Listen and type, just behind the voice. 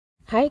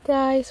Hi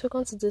guys,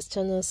 welcome to this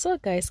channel. So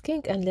guys,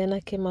 King and Liana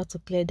came out to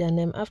clear their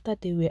name after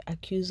they were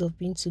accused of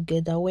being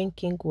together when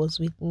King was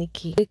with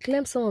Nikki. They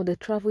claimed some of the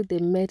travel they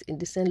met in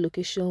the same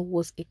location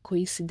was a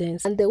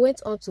coincidence, and they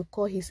went on to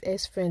call his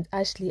ex-friend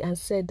Ashley and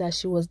said that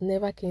she was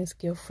never King's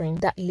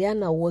girlfriend, that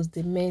Liana was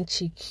the main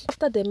chick.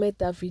 After they made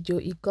that video,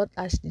 it got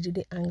Ashley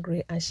really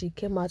angry and she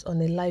came out on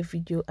a live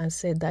video and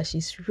said that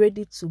she's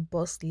ready to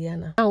bust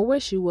Liana. And when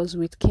she was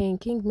with King,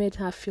 King made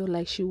her feel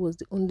like she was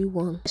the only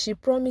one. She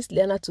promised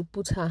Liana to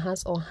put her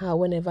hands on her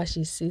whenever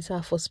she sees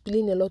her for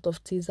spilling a lot of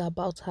things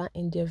about her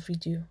in their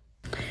video.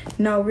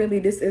 No, really,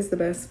 this is the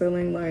best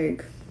feeling.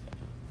 Like,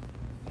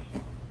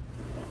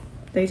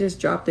 they just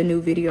dropped a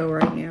new video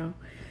right now.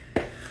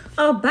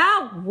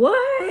 About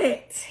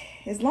what?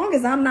 As long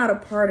as I'm not a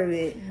part of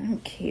it, I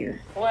don't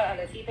care. What, on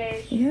the T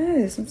page?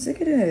 Yes, I'm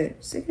sick of that.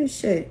 Sick of this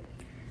shit.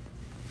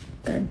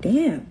 God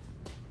damn.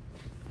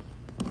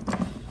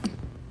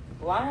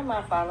 Why am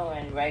I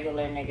following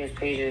regular niggas'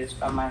 pages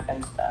from my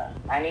Finsta?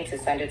 I need to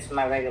send it to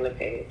my regular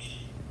page.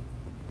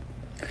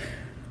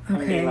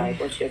 And be like,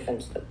 what's your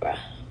Finsta, bruh?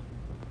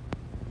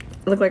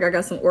 Look like I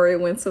got some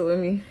Oriental with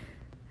me.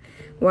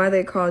 Why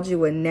they called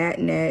you a nat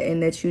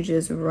and that you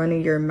just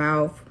running your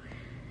mouth.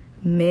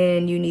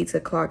 Man, you need to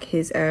clock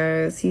his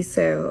ass. He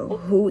said,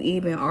 who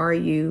even are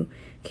you?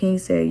 King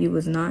said you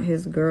was not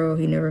his girl.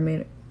 He never made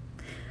it.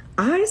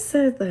 I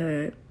said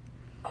that.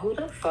 Who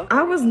the fuck?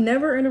 I was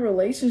never in a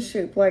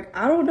relationship. Like,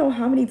 I don't know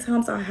how many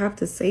times I have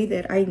to say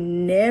that. I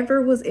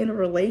never was in a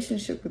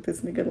relationship with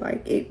this nigga.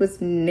 Like, it was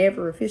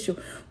never official.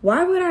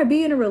 Why would I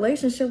be in a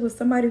relationship with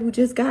somebody who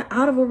just got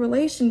out of a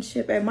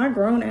relationship at my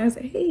grown ass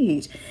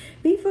age?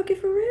 Be fucking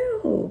for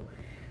real.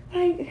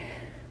 Like,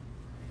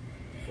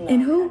 No,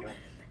 and who?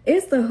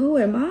 It's the who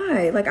am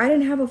I? Like, I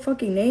didn't have a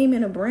fucking name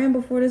and a brand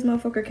before this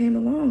motherfucker came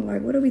along.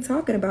 Like, what are we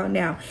talking about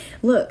now?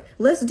 Look,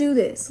 let's do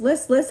this.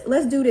 Let's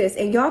do this.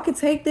 And y'all can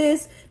take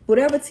this,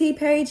 whatever T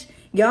page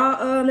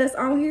y'all that's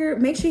on here.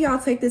 Make sure y'all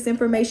take this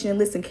information and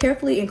listen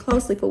carefully and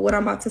closely for what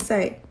I'm about to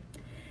say.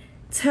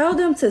 Tell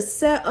them to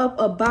set up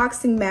a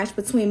boxing match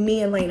between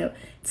me and Lena.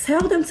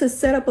 Tell them to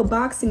set up a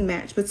boxing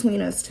match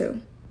between us two.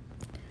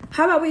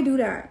 How about we do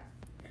that?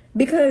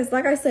 Because,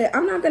 like I said,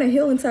 I'm not going to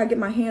heal until I get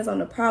my hands on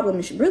the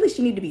problem. She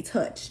need to be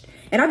touched.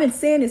 And I've been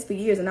saying this for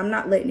years, and I'm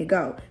not letting it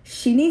go.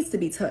 She needs to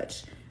be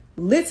touched.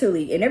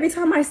 Literally. And every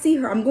time I see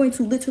her, I'm going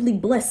to literally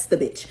bless the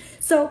bitch.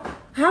 So,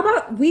 how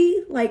about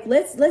we, like,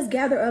 let's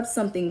gather up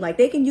something. Like,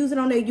 they can use it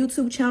on their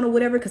YouTube channel,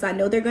 whatever, because I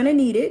know they're going to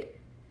need it.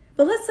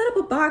 But let's set up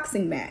a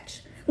boxing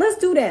match. Let's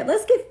do that.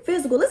 Let's get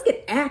physical. Let's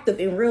get active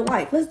in real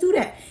life. Let's do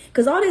that.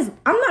 Because all this,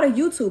 I'm not a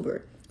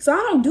YouTuber. So I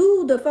don't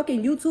do the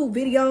fucking YouTube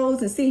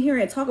videos and sit here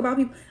and talk about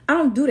people. I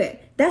don't do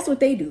that. That's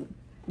what they do.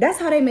 That's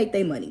how they make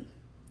their money.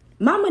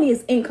 My money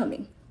is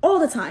incoming all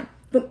the time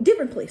from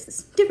different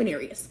places, different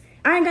areas.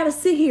 I ain't got to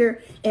sit here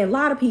and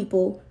lie to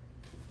people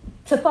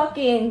to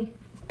fucking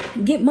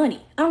get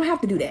money. I don't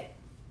have to do that.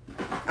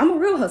 I'm a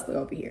real hustler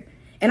over here.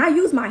 And I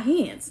use my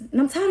hands.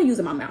 And I'm tired of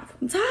using my mouth.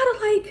 I'm tired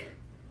of, like,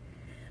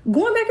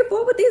 going back and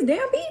forth with these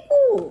damn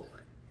people.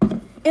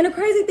 And the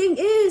crazy thing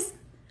is,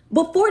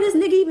 before this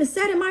nigga even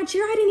sat in my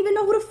chair, I didn't even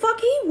know who the fuck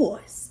he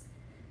was.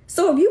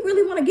 So if you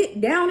really want to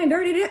get down and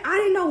dirty, I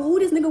didn't know who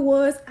this nigga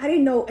was. I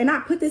didn't know. And I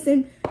put this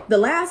in the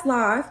last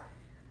live.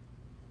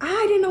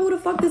 I didn't know who the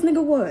fuck this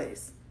nigga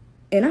was.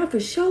 And I for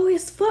sure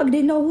as fuck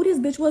didn't know who this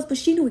bitch was, but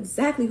she knew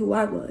exactly who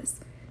I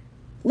was.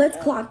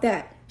 Let's clock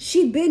that.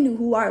 She been knew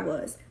who I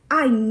was.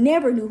 I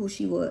never knew who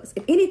she was.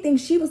 If anything,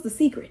 she was the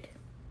secret.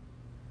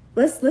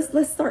 Let's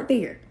start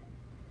there.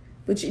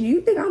 But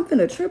you think I'm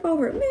finna trip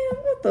over it?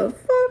 Man, what the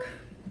fuck?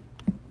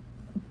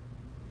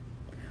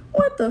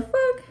 What the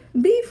fuck?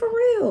 Be for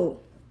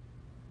real.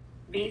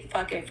 Be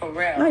fucking for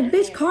real. Like,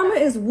 bitch, karma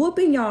is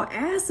whooping y'all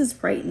asses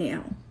right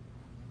now.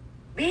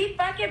 Be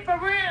fucking for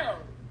real.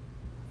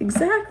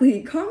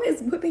 Exactly. Karma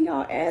is whipping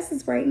y'all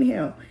asses right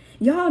now.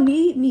 Y'all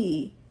need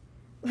me.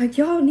 Like,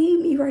 y'all need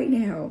me right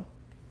now.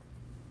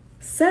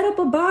 Set up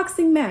a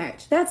boxing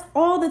match. That's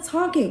all the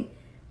talking.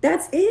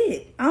 That's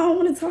it. I don't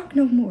want to talk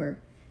no more.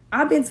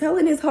 I've been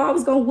telling this hoe I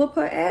was going to whoop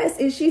her ass,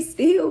 and she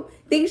still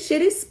thinks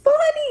shit is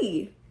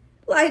funny.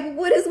 Like,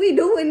 what is we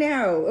doing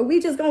now? Are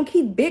we just going to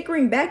keep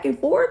bickering back and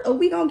forth, or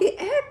we going to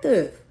get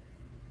active?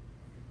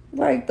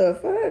 Like, the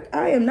fuck?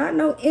 I am not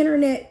no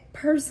internet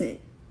person.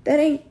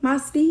 That ain't my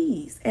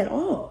steez at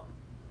all.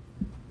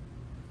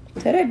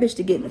 Tell that bitch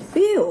to get in the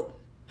field.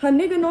 Her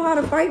nigga know how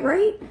to fight,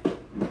 right?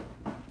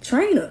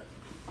 Train her.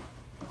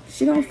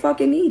 She don't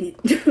fucking need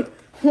it.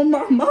 On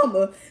my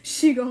mama,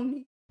 she gonna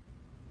need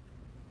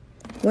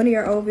it. One of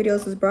your old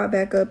videos was brought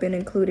back up and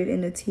included in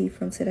the tea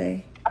from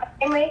today.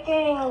 I'm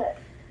making...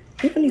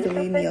 People need to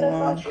leave me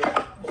alone.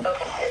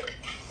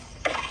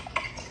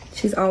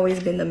 She's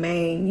always been the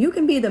main. You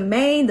can be the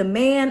main, the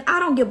man. I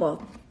don't give a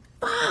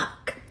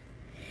fuck.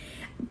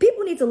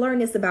 People need to learn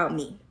this about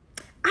me.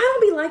 I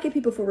don't be liking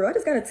people for real. I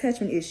just got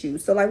attachment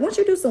issues. So, like, once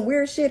you do some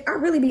weird shit, I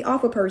really be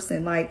off a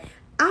person. Like,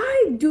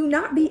 I do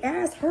not be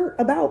as hurt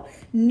about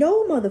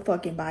no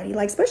motherfucking body.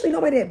 Like, especially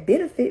nobody that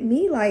benefit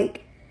me.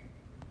 Like,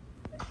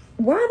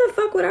 Why the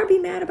fuck would I be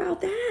mad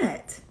about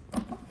that?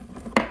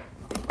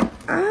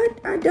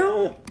 I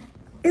don't.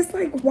 It's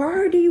like,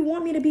 why do you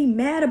want me to be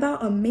mad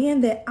about a man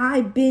that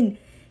I've been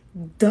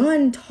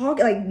done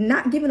talking, like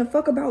not giving a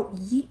fuck about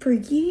for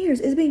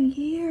years? It's been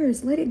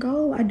years. Let it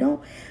go. I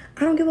don't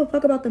give a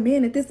fuck about the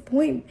man at this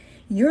point.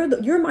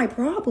 You're my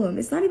problem.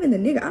 It's not even the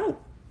nigga. I don't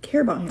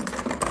care about him.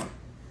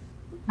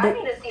 I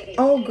need to see these.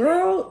 Oh,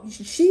 girl,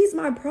 she's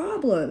my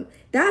problem.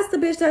 That's the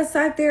bitch that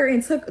sat there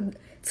and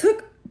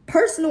took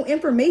personal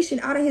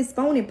information out of his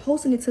phone and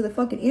posting it to the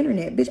fucking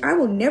internet. Bitch, I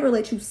will never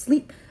let you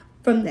sleep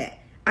from that.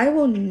 I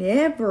will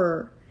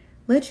never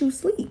let you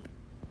sleep.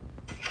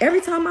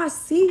 Every time I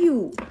see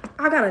you,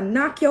 I gotta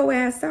knock your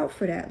ass out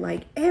for that.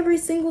 Like, every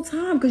single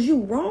time, because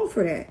you wrong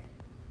for that.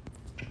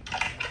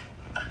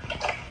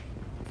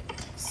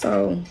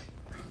 So,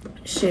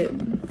 shit.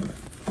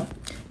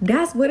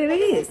 That's what it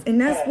is.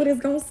 And that's what it's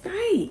gonna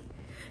stay.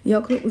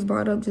 Your clip was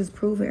brought up just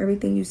proving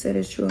everything you said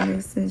is true and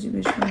makes sense. You've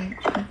been trying.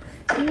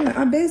 Yeah,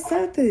 I been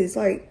said this.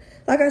 Like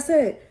I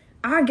said,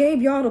 I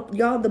gave y'all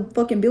the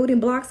fucking building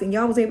blocks and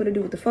y'all was able to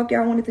do what the fuck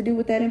y'all wanted to do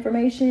with that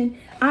information.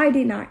 I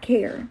did not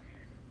care.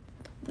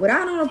 What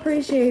I don't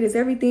appreciate is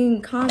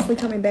everything constantly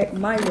coming back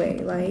my way.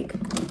 Like,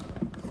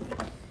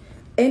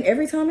 and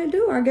every time it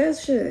do, I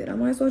guess shit, I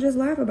might as well just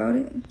laugh about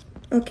it.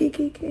 Okay,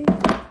 kiki.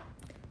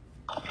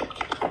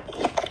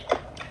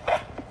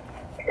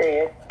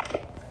 Period.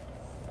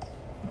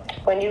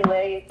 When you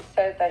lady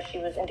said that she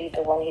was indeed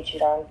the one he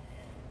cheated on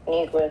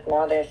Nick with,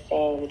 now they're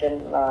saying you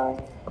didn't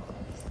lie.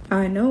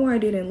 I know I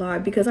didn't lie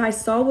because I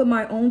saw with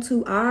my own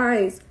two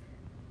eyes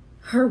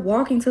her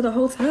walking to the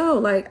hotel.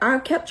 Like, I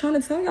kept trying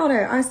to tell y'all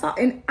that. I saw,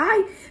 and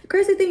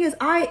crazy thing is,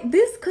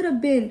 this could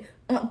have been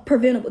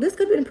preventable. This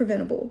could have been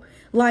preventable.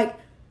 Like,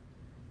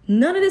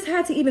 none of this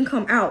had to even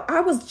come out.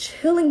 I was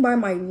chilling by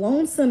my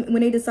lonesome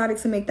when they decided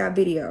to make that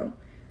video.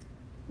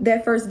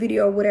 That first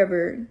video,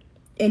 whatever.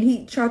 And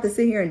he tried to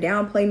sit here and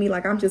downplay me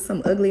like I'm just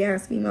some ugly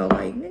ass female.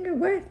 Like, nigga,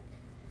 what?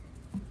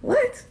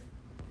 What?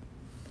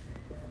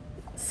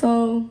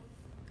 So,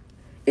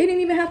 it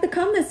didn't even have to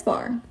come this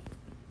far.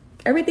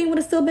 Everything would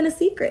have still been a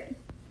secret.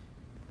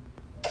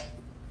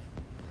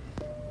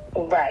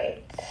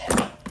 Right.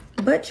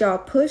 But y'all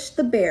pushed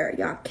the bear.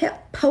 Y'all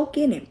kept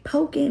poking and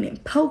poking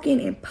and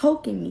poking and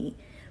poking me.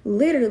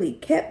 Literally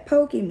kept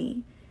poking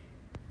me.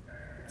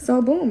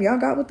 So boom, y'all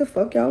got what the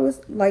fuck y'all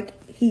was like.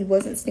 He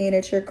wasn't staying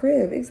at your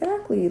crib.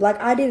 Exactly. Like,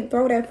 I didn't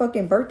throw that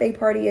fucking birthday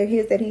party of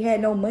his that he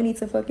had no money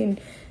to fucking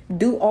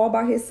do all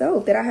by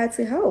himself, that I had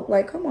to help.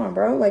 Like, come on,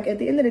 bro. Like, at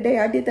the end of the day,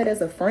 I did that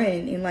as a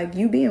friend, and like,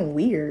 you being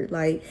weird.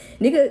 Like,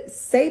 nigga,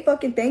 say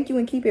fucking thank you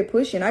and keep it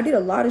pushing. I did a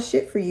lot of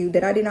shit for you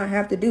that I did not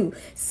have to do.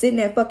 Sitting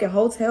at fucking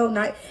hotel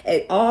night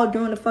at all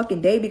during the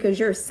fucking day because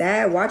you're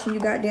sad, watching you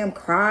goddamn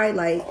cry.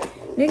 Like,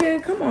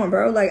 nigga, come on,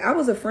 bro. Like, I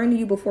was a friend to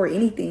you before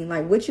anything.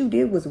 Like, what you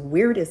did was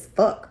weird as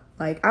fuck.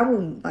 Like, I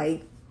wouldn't,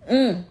 like,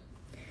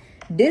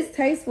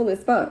 distasteful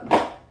as fuck.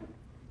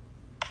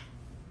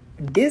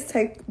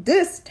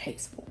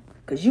 Distasteful.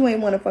 Cause you ain't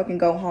want to fucking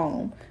go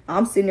home.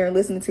 I'm sitting there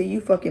listening to you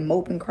fucking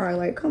mope and cry.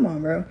 Like, come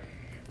on, bro.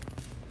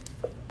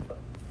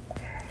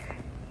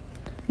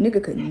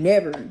 Nigga could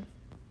never.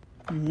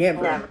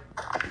 Never.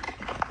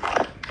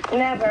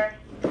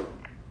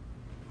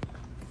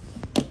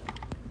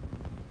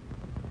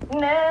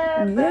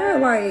 Yeah,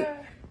 like,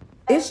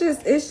 it's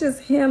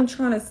just him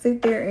trying to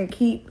sit there and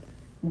keep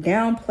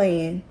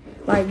downplaying.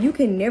 Like, you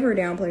can never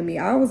downplay me.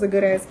 I was a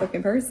good ass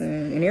fucking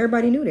person, and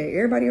everybody knew that.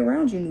 Everybody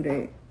around you knew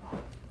that.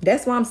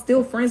 That's why I'm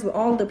still friends with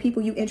all the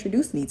people you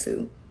introduced me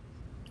to.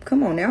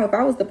 Come on now, if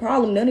I was the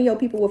problem, none of your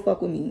people would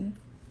fuck with me.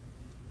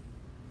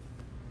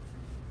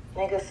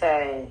 Nigga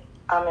said,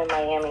 I'm in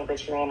Miami,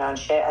 but you ain't on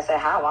shit. I said,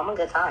 how? I'm a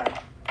good time.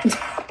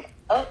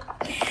 Oh.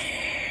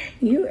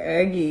 You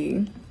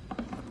aggy.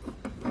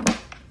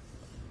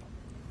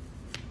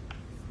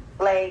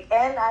 Like,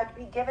 and I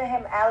be giving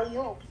him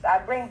alley-oops.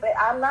 But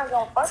I'm not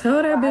gonna fuck.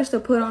 Tell that bitch to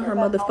put on her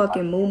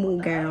motherfucking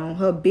moo-moo gown,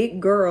 her big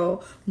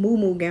girl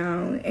moo-moo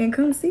gown, and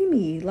come see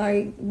me.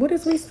 Like, what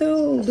is we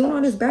still doing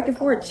all this back and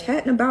forth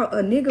chatting about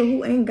a nigga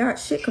who ain't got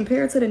shit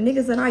compared to the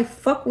niggas that I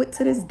fuck with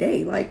to this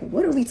day? Like,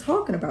 what are we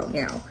talking about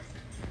now?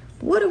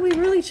 What are we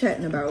really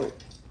chatting about?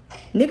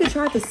 Nigga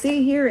tried to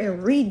sit here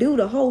and redo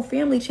the whole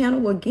family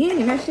channel again,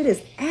 and that shit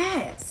is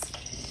ass.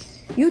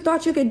 You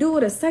thought you could do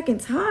it a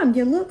second time.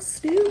 You look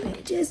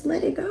stupid. Just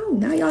let it go.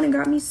 Now y'all done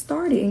got me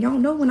started. And y'all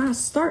know when I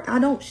start, I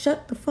don't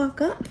shut the fuck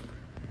up.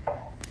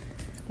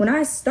 When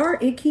I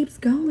start, it keeps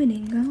going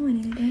and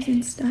going and it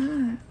doesn't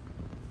stop.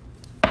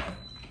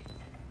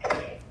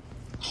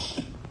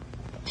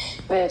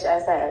 Bitch, I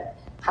said,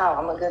 how?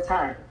 I'm a good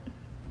time.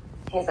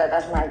 He said,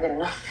 that's not good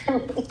enough for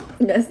me.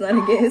 That's not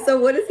a good. So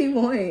what does he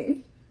want?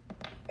 He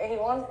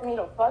wants me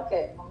to fuck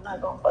it. I'm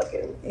not gonna fuck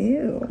it.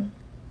 Ew.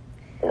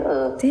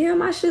 Damn,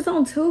 my shit's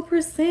on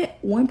 2%,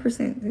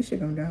 1%. This shit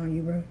gonna die on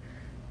you, bro.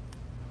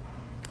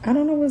 I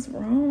don't know what's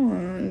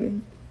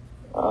wrong.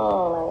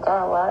 Oh my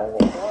god, why are they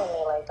doing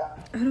me like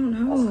that? I don't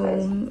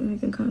know.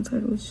 Making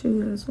contact with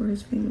you, that's where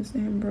his famous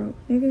name broke.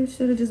 Nigga,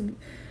 should have just.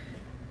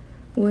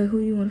 Wait, who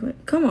you want to fight?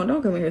 Come on,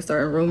 don't come in here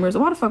starting rumors.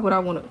 Why the fuck would I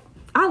want to?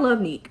 I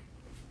love Neek.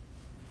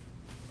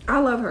 I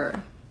love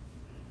her.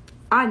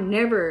 I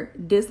never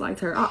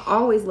disliked her. I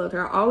always loved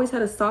her. I always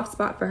had a soft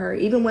spot for her.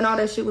 Even when all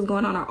that shit was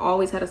going on, I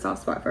always had a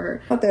soft spot for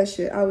her. About that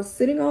shit. I was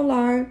sitting on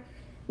live,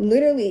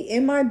 literally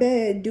in my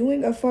bed,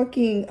 doing a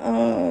fucking,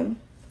 I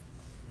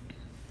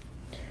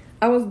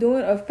was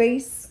doing a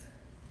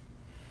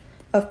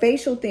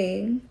facial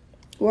thing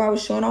where I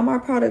was showing all my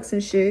products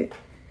and shit.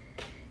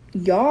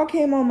 Y'all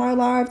came on my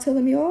live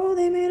telling me, oh,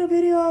 they made a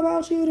video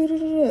about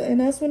you. And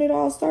that's when it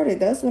all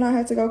started. That's when I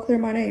had to go clear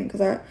my name.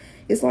 Because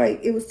it's like,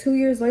 it was 2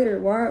 years later.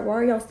 Why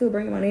are y'all still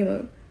bringing my name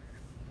up?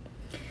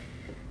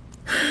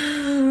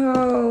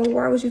 Oh,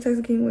 why was you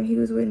texting King when he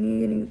was with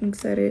me and he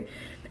said it?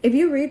 If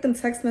you read them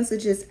text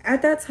messages,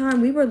 at that time,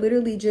 we were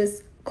literally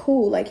just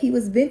cool. Like, he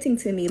was venting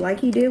to me like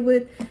he did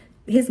with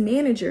his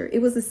manager.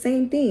 It was the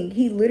same thing.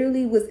 He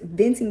literally was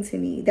venting to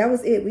me. That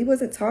was it. We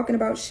wasn't talking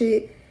about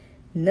shit.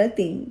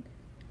 Nothing.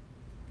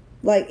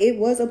 Like, it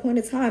was a point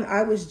of time.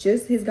 I was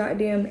just his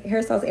goddamn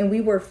hairstylist and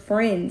we were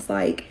friends.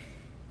 Like,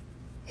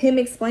 him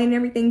explaining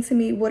everything to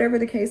me, whatever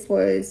the case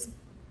was,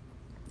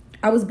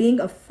 I was being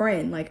a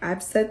friend. Like,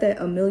 I've said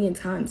that a million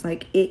times.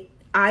 Like,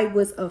 I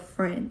was a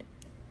friend.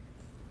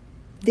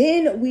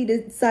 Then we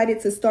decided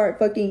to start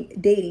fucking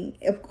dating.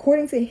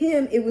 According to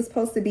him, it was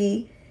supposed to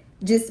be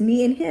just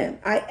me and him.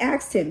 I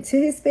asked him to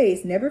his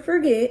face, never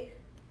forget.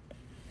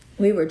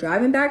 We were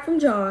driving back from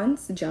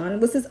John's. John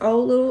was his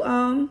old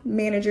little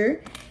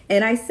manager.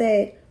 And I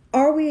said,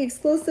 are we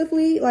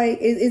exclusively, like,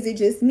 is it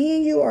just me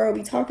and you, or are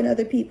we talking to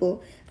other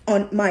people?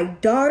 On my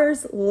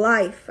daughter's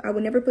life, I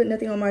would never put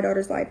nothing on my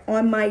daughter's life.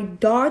 On my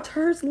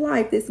daughter's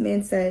life, this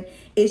man said,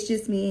 it's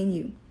just me and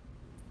you.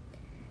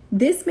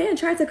 This man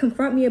tried to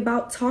confront me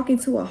about talking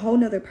to a whole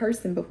nother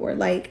person before.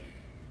 Like,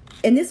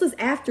 and this was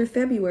after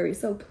February.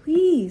 So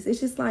please,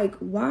 it's just like,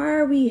 why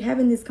are we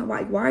having this?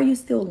 Like, why are you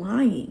still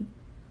lying?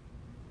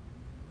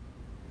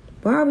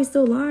 Why are we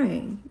still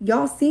lying?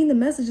 Y'all seen the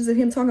messages of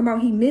him talking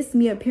about he missed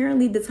me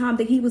apparently the time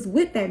that he was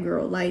with that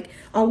girl. Like,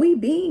 are we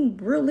being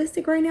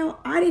realistic right now?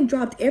 I done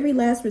dropped every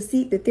last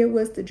receipt that there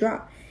was to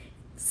drop.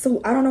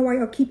 So I don't know why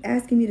y'all keep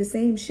asking me the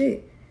same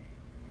shit.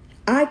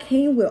 I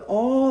came with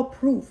all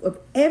proof of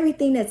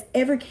everything that's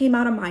ever came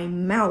out of my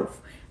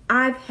mouth.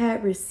 I've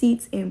had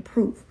receipts and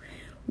proof.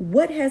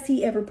 What has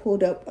he ever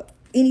pulled up?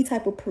 Any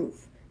type of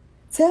proof?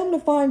 Tell him to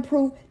find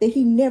proof that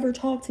he never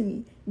talked to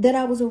me, that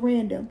I was a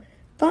random.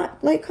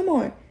 Like, come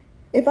on.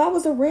 If I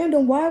was a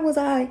random, why was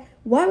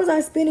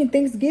I spending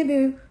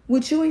Thanksgiving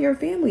with you and your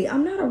family?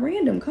 I'm not a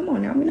random. Come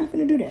on now. We're not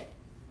going to do that.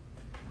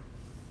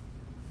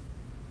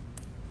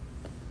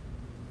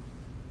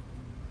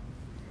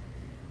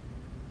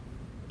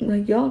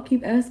 Like, y'all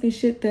keep asking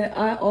shit that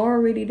I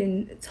already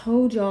done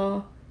told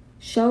y'all,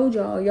 showed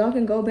y'all. Y'all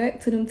can go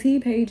back to them T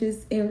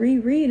pages and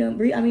reread them.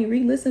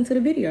 Re-listen to the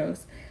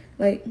videos.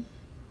 Like,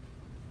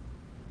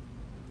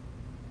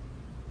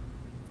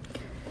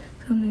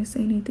 don't say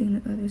anything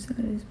the other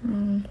side is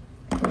wrong.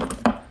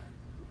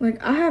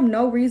 Like, I have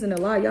no reason to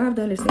lie. Y'all have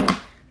to understand.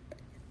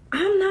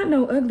 I'm not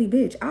no ugly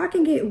bitch. I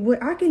can get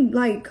what I can.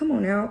 Like, come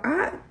on now.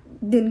 I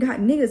then got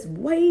niggas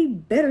way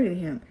better than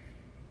him.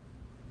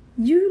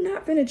 You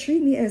not gonna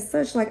treat me as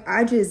such like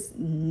I just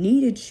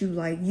needed you.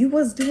 Like, you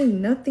was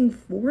doing nothing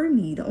for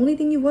me. The only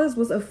thing you was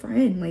a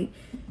friend. Like,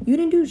 you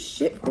didn't do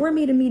shit for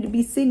me to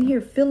be sitting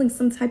here feeling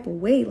some type of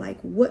way.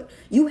 Like, what?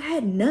 You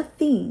had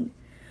nothing.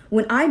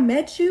 When I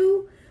met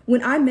you,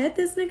 when I met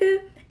this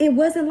nigga, it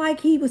wasn't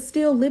like he was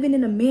still living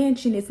in a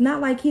mansion. It's not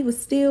like he was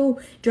still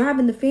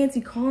driving the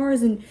fancy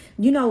cars and,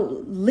 you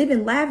know,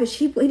 living lavish.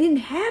 He didn't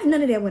have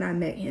none of that when I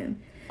met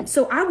him.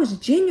 So I was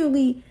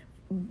genuinely,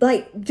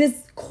 like,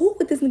 just cool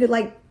with this nigga,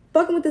 like,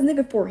 fucking with this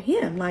nigga for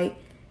him. Like,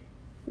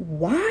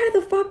 why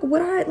the fuck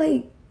would I,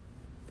 like,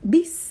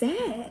 be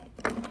sad?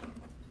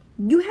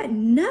 You had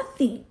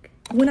nothing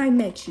when I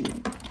met you.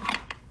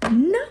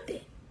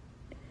 Nothing.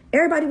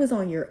 Everybody was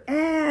on your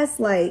ass,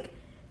 like,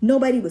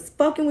 nobody was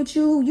fucking with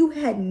you. You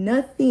had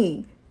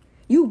nothing.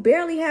 You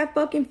barely had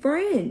fucking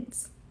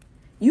friends.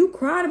 You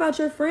cried about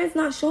your friends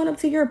not showing up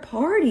to your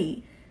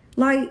party.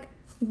 Like,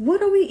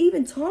 what are we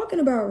even talking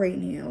about right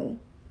now?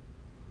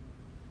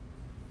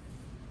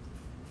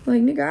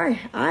 Like, nigga,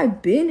 I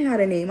been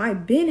had a name. I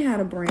been had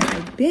a brand.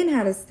 I been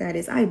had a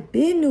status. I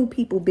been knew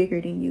people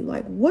bigger than you.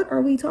 Like, what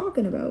are we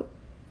talking about?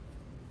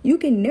 You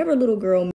can never, little girl,